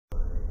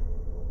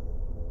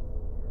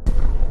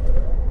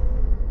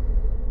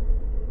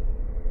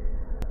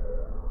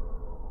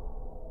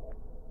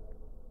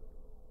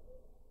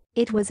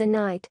It was a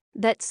night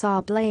that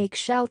saw Blake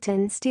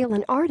Shelton steal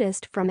an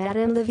artist from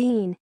Adam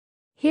Levine.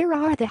 Here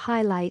are the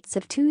highlights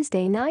of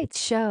Tuesday night's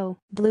show.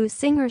 Blues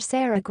singer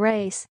Sarah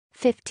Grace,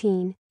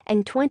 15,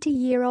 and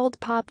 20-year-old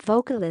pop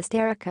vocalist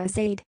Erica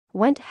Zade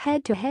went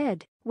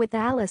head-to-head with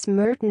Alice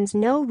Merton's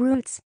No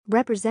Roots,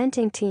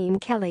 representing Team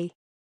Kelly.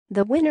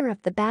 The winner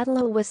of the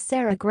battle was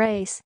Sarah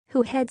Grace,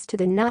 who heads to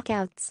the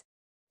knockouts.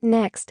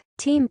 Next,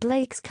 Team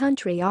Blake's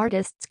country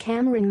artists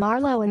Cameron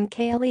Marlowe and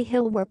Kaylee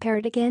Hill were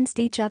paired against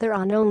each other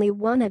on Only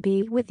Wanna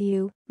Be With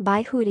You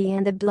by Hootie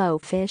and the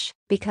Blowfish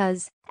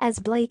because, as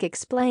Blake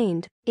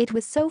explained, it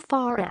was so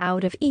far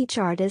out of each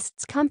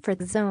artist's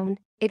comfort zone,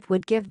 it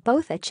would give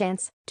both a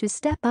chance to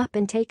step up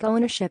and take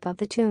ownership of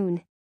the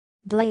tune.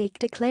 Blake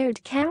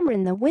declared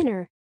Cameron the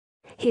winner.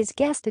 His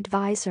guest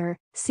advisor,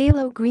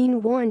 CeeLo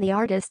Green, warned the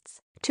artists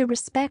to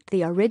respect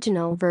the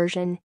original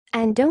version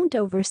and don't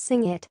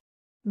oversing it.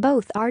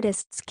 Both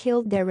artists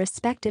killed their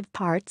respective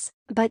parts,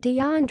 but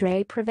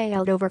DeAndre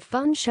prevailed over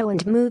Fun Show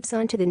and moves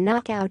on to the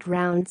knockout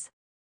rounds.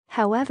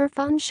 However,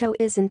 Fun Show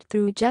isn't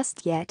through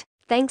just yet,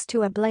 thanks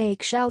to a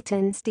Blake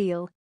Shelton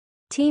steal.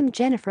 Team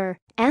Jennifer,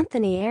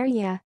 Anthony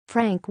Area,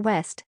 Frank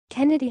West,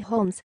 Kennedy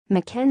Holmes,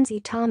 Mackenzie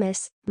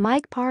Thomas,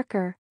 Mike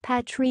Parker,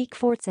 Patrick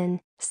Fortson,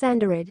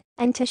 Sandarid,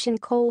 and Tishan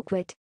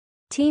Colquitt.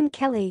 Team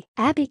Kelly,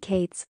 Abby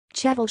Cates,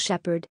 Cheval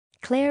Shepard,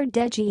 Claire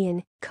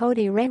Dejian,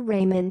 Cody Ray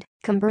Raymond,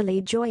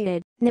 Kimberly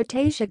Joyed,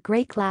 Natasha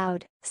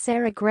Greycloud,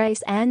 Sarah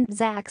Grace and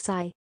Zach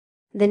Sy.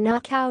 The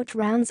knockout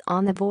rounds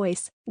on The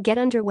Voice get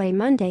underway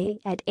Monday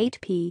at 8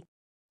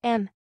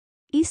 p.m.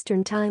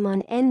 Eastern Time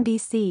on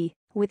NBC,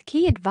 with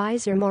key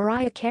advisor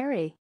Mariah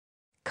Carey.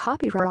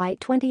 Copyright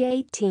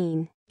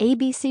 2018,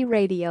 ABC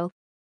Radio.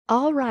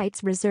 All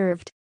rights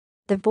reserved.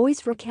 The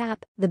Voice recap: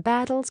 the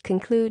battles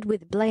conclude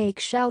with Blake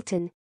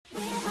Shelton